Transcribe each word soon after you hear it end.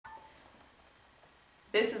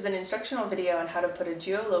This is an instructional video on how to put a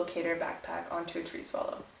geolocator backpack onto a tree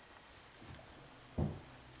swallow.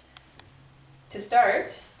 To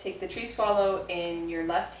start, take the tree swallow in your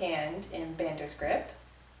left hand in bander's grip,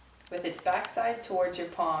 with its backside towards your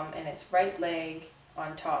palm and its right leg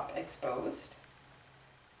on top exposed.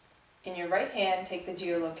 In your right hand, take the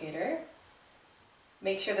geolocator.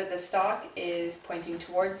 Make sure that the stalk is pointing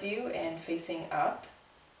towards you and facing up.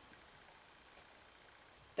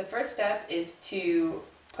 The first step is to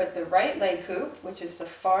put the right leg hoop, which is the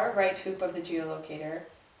far right hoop of the geolocator,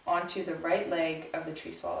 onto the right leg of the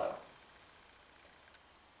tree swallow.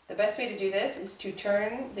 The best way to do this is to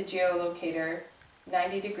turn the geolocator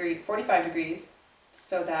 45 degrees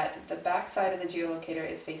so that the back side of the geolocator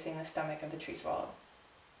is facing the stomach of the tree swallow.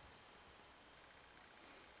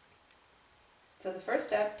 So the first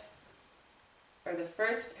step, or the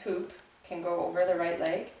first hoop, can go over the right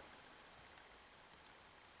leg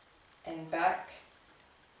and back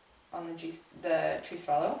on the tree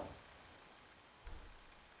swallow.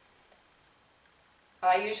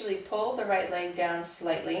 I usually pull the right leg down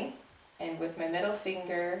slightly and with my middle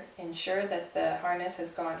finger ensure that the harness has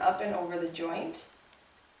gone up and over the joint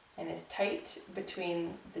and is tight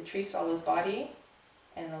between the tree swallow's body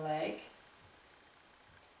and the leg.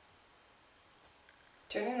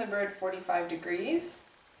 Turning the bird 45 degrees,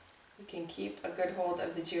 you can keep a good hold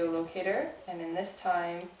of the geolocator, and in this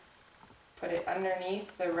time put it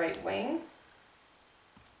underneath the right wing.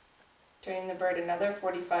 Turning the bird another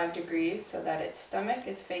 45 degrees so that its stomach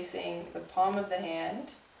is facing the palm of the hand.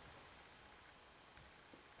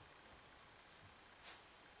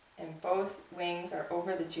 And both wings are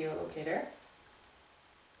over the geolocator.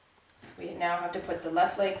 We now have to put the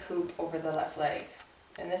left leg hoop over the left leg.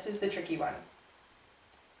 And this is the tricky one.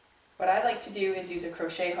 What I like to do is use a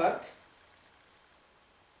crochet hook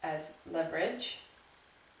as leverage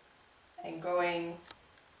and going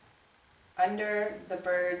under the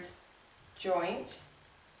bird's joint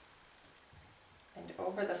and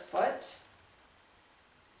over the foot.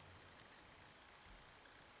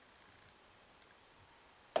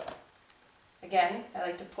 Again, I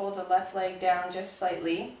like to pull the left leg down just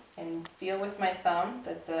slightly and feel with my thumb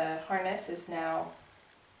that the harness is now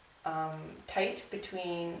tight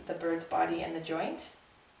between the bird's body and the joint.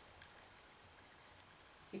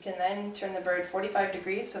 You can then turn the bird 45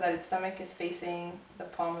 degrees so that its stomach is facing the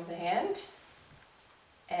palm of the hand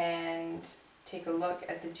and take a look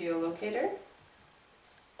at the geolocator.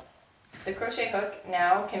 The crochet hook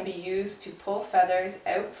now can be used to pull feathers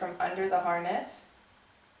out from under the harness.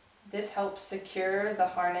 This helps secure the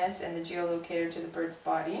harness and the geolocator to the bird's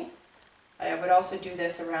body. I would also do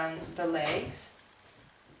this around the legs.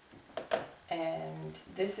 And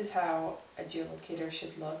this is how a geolocator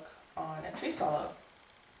should look on a tree swallow.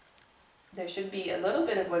 There should be a little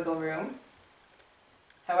bit of wiggle room.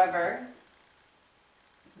 However,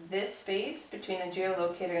 this space between the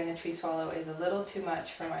geolocator and the tree swallow is a little too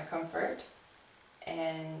much for my comfort.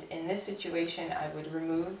 And in this situation, I would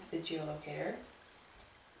remove the geolocator.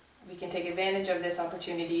 We can take advantage of this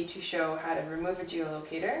opportunity to show how to remove a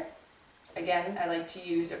geolocator. Again, I like to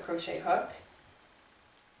use a crochet hook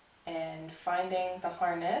and finding the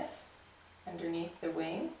harness underneath the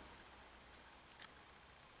wing.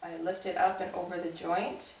 I lift it up and over the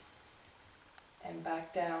joint and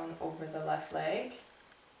back down over the left leg.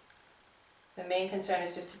 The main concern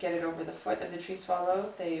is just to get it over the foot of the tree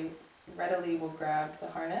swallow. They readily will grab the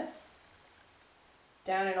harness.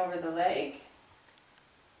 Down and over the leg,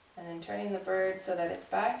 and then turning the bird so that it's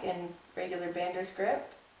back in regular bander's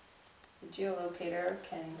grip. The geolocator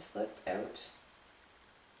can slip out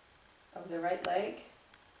of the right leg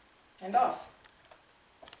and off.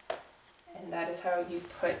 And that is how you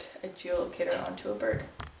put a geolocator onto a bird.